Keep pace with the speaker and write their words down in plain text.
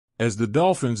As the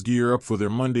Dolphins gear up for their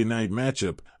Monday night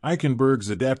matchup,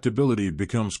 Eichenberg's adaptability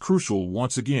becomes crucial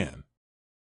once again.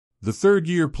 The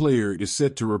third-year player is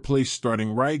set to replace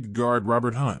starting right guard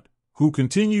Robert Hunt, who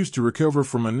continues to recover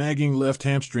from a nagging left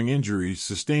hamstring injury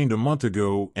sustained a month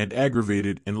ago and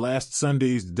aggravated in last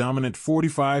Sunday's dominant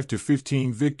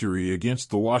 45-15 victory against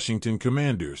the Washington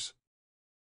Commanders.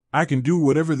 "I can do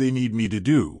whatever they need me to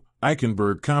do,"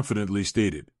 Eichenberg confidently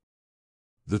stated.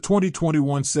 The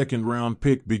 2021 second-round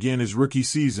pick began his rookie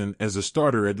season as a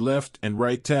starter at left and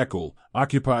right tackle,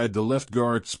 occupied the left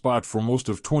guard spot for most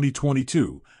of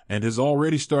 2022, and has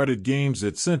already started games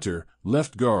at center,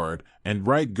 left guard, and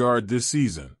right guard this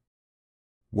season.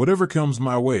 "Whatever comes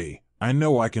my way, I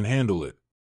know I can handle it."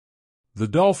 The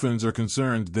Dolphins are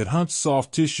concerned that Hunt's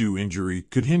soft tissue injury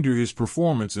could hinder his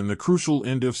performance in the crucial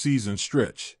end-of-season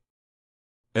stretch.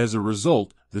 As a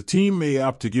result, the team may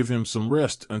opt to give him some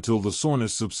rest until the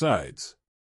soreness subsides.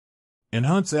 In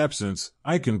Hunt's absence,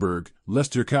 Eichenberg,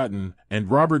 Lester Cotton,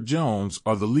 and Robert Jones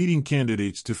are the leading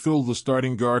candidates to fill the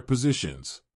starting guard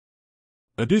positions.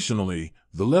 Additionally,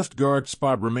 the left guard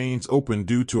spot remains open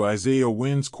due to Isaiah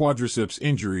Wynn's quadriceps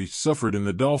injury suffered in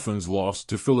the Dolphins' loss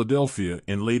to Philadelphia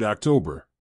in late October.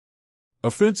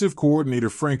 Offensive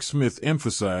coordinator Frank Smith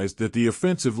emphasized that the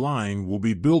offensive line will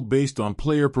be built based on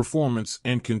player performance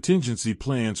and contingency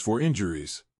plans for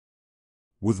injuries.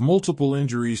 With multiple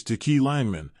injuries to key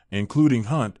linemen, including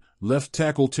Hunt, left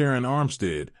tackle Terron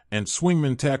Armstead, and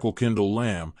swingman tackle Kendall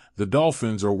Lamb, the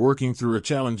Dolphins are working through a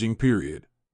challenging period.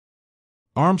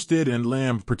 Armstead and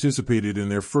Lamb participated in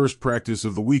their first practice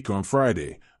of the week on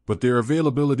Friday, but their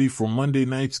availability for Monday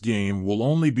night's game will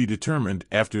only be determined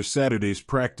after Saturday's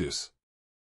practice.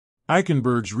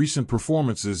 Eichenberg's recent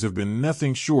performances have been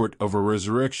nothing short of a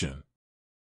resurrection.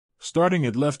 Starting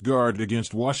at left guard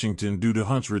against Washington due to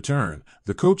Hunt's return,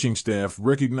 the coaching staff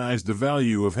recognized the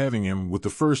value of having him with the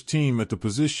first team at the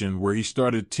position where he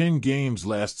started 10 games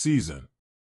last season.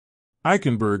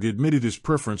 Eichenberg admitted his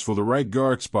preference for the right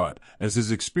guard spot, as his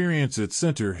experience at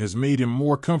center has made him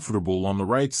more comfortable on the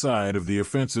right side of the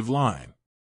offensive line.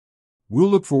 "We'll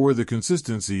look for where the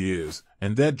consistency is,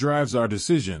 and that drives our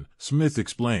decision," Smith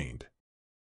explained.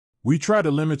 "We try to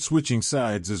limit switching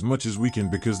sides as much as we can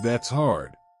because that's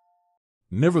hard."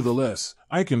 Nevertheless,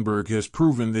 Eichenberg has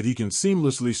proven that he can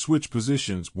seamlessly switch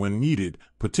positions when needed,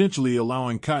 potentially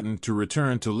allowing Cotton to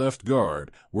return to left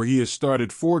guard, where he has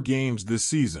started 4 games this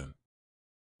season.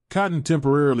 Cotton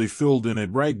temporarily filled in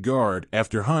at right guard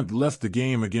after Hunt left the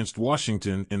game against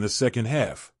Washington in the second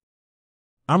half.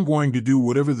 "I'm going to do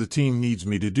whatever the team needs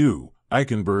me to do,"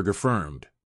 Eichenberg affirmed.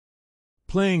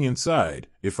 "Playing inside,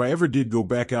 if I ever did go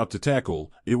back out to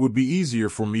tackle, it would be easier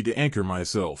for me to anchor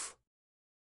myself.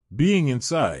 Being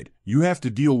inside, you have to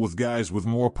deal with guys with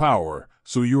more power,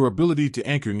 so your ability to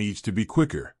anchor needs to be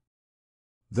quicker.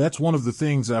 That's one of the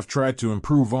things I've tried to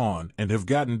improve on and have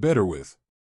gotten better with."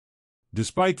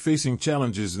 Despite facing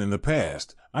challenges in the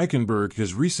past, Eichenberg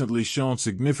has recently shown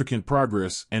significant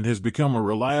progress and has become a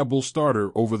reliable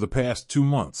starter over the past 2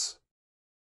 months.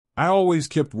 "I always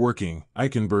kept working,"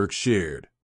 Eichenberg shared.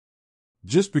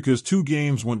 "Just because 2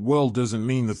 games went well doesn't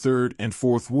mean the third and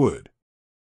fourth would.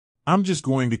 I'm just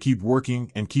going to keep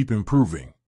working and keep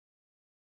improving."